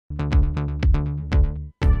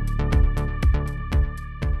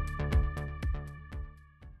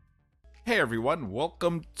Hey everyone,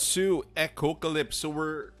 welcome to Echocalypse. So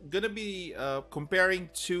we're gonna be comparing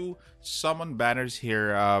two summon banners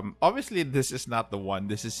here. Obviously, this is not the one.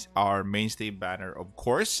 This is our mainstay banner, of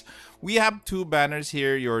course. We have two banners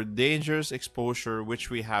here: your Dangerous Exposure, which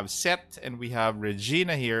we have set, and we have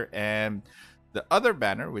Regina here, and the other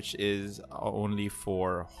banner, which is only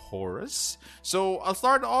for Horus. So I'll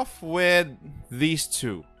start off with these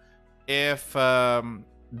two. If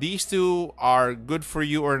these two are good for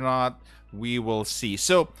you or not, we will see.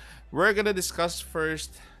 So we're gonna discuss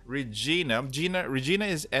first Regina. Regina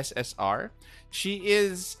is SSR. She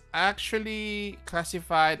is actually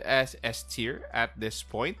classified as S tier at this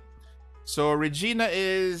point. So Regina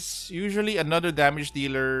is usually another damage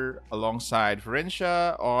dealer alongside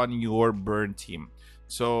Ferencia on your burn team.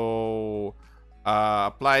 So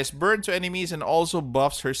applies burn to enemies and also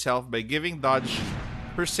buffs herself by giving dodge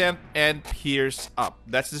percent and pierce up.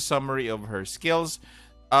 That's the summary of her skills.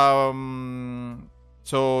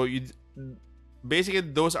 So you basically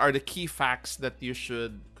those are the key facts that you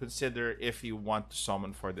should consider if you want to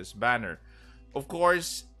summon for this banner. Of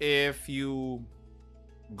course, if you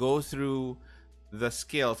go through the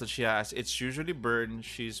skills that she has, it's usually burn.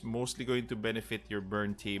 She's mostly going to benefit your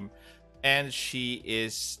burn team, and she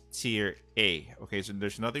is tier A. Okay, so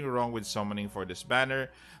there's nothing wrong with summoning for this banner.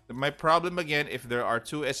 My problem again, if there are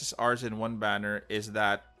two SSRs in one banner, is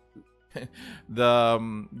that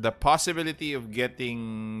the possibility of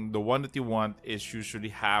getting the one that you want is usually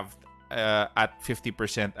halved at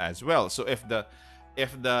 50% as well. So if the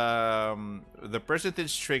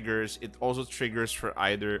percentage triggers, it also triggers for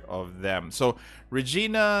either of them. So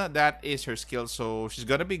Regina, that is her skill, so she's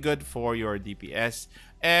gonna be good for your DPS.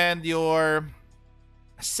 And your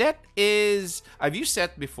Set is, I've used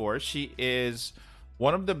Set before. She is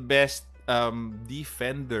one of the best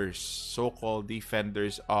defenders, so-called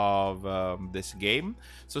defenders of this game.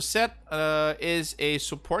 So Set is a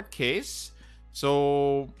support case.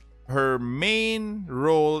 So her main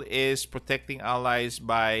role is protecting allies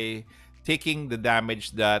by taking the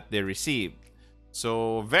damage that they receive.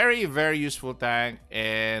 So very, very useful tank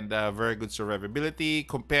and very good survivability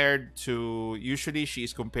compared to, usually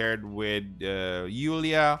she's compared with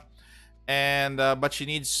Yulia, and but she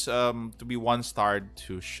needs to be one starred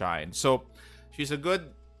to shine. So she's a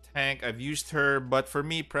good tank. I've used her, but for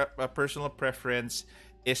me, personal preference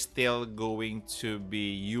is still going to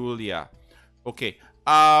be Yulia. Okay.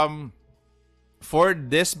 For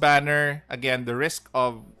this banner, again, the risk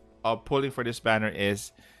of pulling for this banner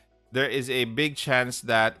is there is a big chance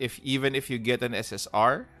that even if you get an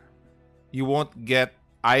SSR, you won't get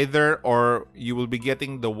either, or you will be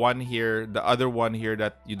getting the other one here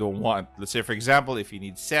that you don't want. Let's say, for example, if you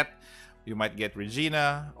need Set, you might get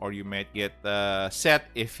Regina, or you might get Set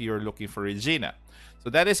if you're looking for Regina.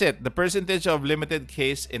 So that is it. The percentage of limited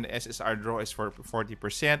case in SSR draw is for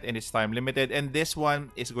 40%, and it's time limited. And this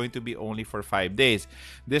one is going to be only for 5 days.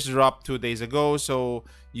 This dropped 2 days ago, so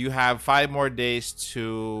you have 5 more days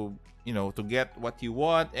to get what you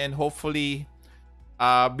want, and hopefully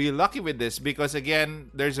be lucky with this, because again,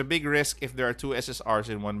 there's a big risk if there are two SSRs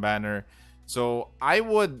in one banner. So I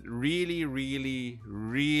would really, really,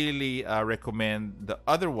 really recommend the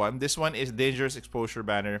other one. This one is Dangerous Exposure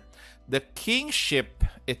banner. The Kingship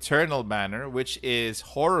Eternal banner, which is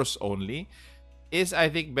Horus only, is, I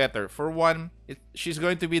think, better. For one, she's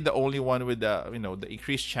going to be the only one with the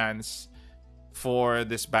increased chance for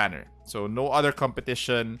this banner. So no other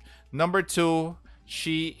competition. Number two,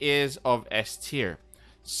 she is of S tier.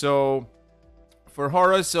 So for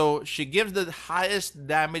Horus, so she gives the highest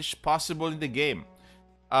damage possible in the game.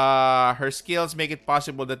 Her skills make it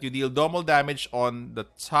possible that you deal double damage on the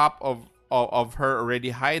top of her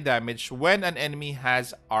already high damage when an enemy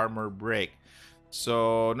has armor break.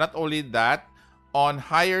 So not only that, on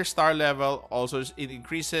higher star level, also it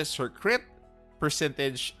increases her crit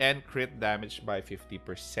percentage and crit damage by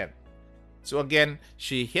 50%. So again,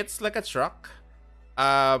 she hits like a truck.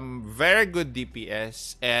 Very good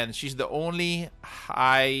DPS, and she's the only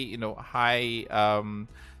high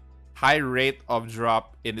rate of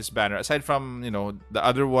drop in this banner, aside from the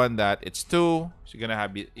other one that it's 2. So you're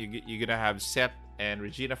gonna have Set and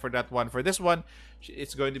Regina for that one. For this one,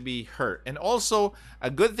 it's going to be her. And also, a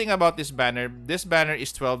good thing about this banner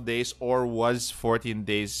is 12 days, or was 14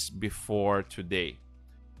 days before today.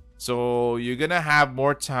 So you're gonna have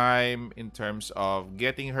more time in terms of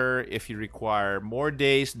getting her. If you require more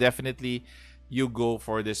days, definitely you go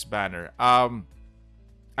for this banner.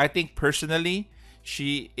 I think personally,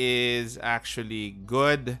 she is actually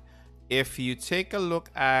good. If you take a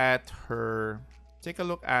look at her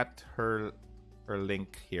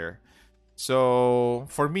link here. So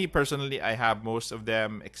for me personally, I have most of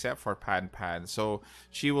them except for Pan Pan. So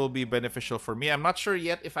she will be beneficial for me. I'm not sure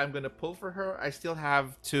yet if I'm gonna pull for her. I still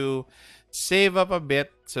have to save up a bit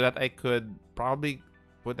so that I could probably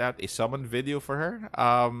put out a summon video for her.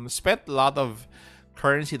 Spent a lot of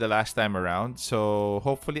currency the last time around, so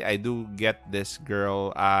hopefully I do get this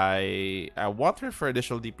girl. I want her for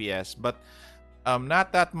additional DPS, but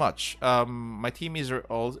not that much. My team is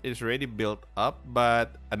already built up,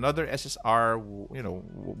 but another SSR,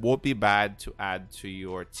 won't be bad to add to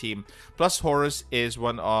your team. Plus, Horus is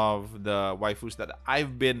one of the waifus that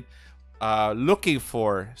I've been looking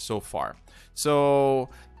for so far. So,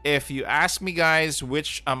 if you ask me, guys,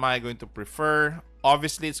 which am I going to prefer?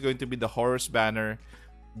 Obviously, it's going to be the Horus banner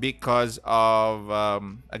because of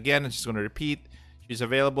again, I'm just going to repeat. She's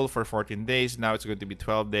available for 14 days. Now it's going to be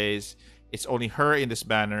 12 days. It's only her in this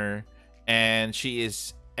banner, and she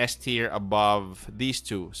is S tier above these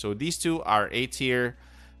two. So these two are A tier.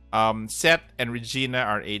 Seth and Regina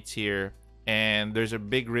are A tier, and there's a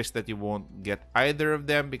big risk that you won't get either of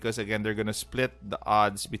them because again they're gonna split the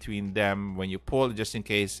odds between them when you pull, just in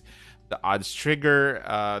case the odds trigger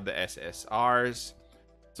the SSRs.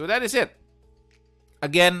 So that is it.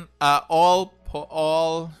 Again,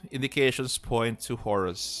 all indications point to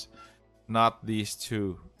Horus, not these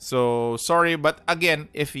two. So sorry, but again,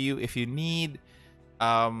 if you need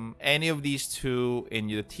any of these two in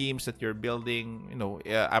the teams that you're building,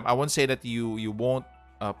 I won't say that you won't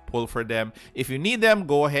pull for them. If you need them,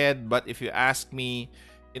 go ahead. But if you ask me,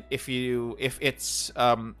 if it's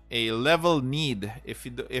a level need, if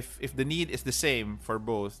the need is the same for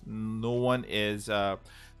both, no one is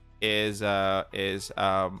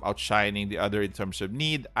outshining the other in terms of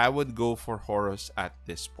need, I would go for Horus at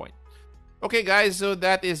this point. Okay, guys, so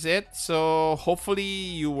that is it. So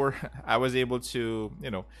hopefully I was able to,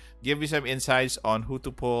 give you some insights on who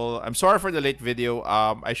to pull. I'm sorry for the late video.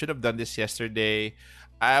 I should have done this yesterday.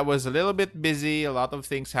 I was a little bit busy, a lot of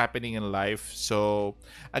things happening in life. So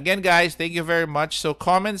again, guys, thank you very much. So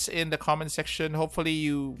comments in the comment section. Hopefully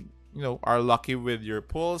you are lucky with your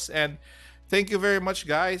pulls. And thank you very much,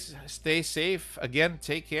 guys. Stay safe. Again,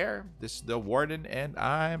 take care. This is the Warden, and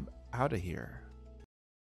I'm out of here.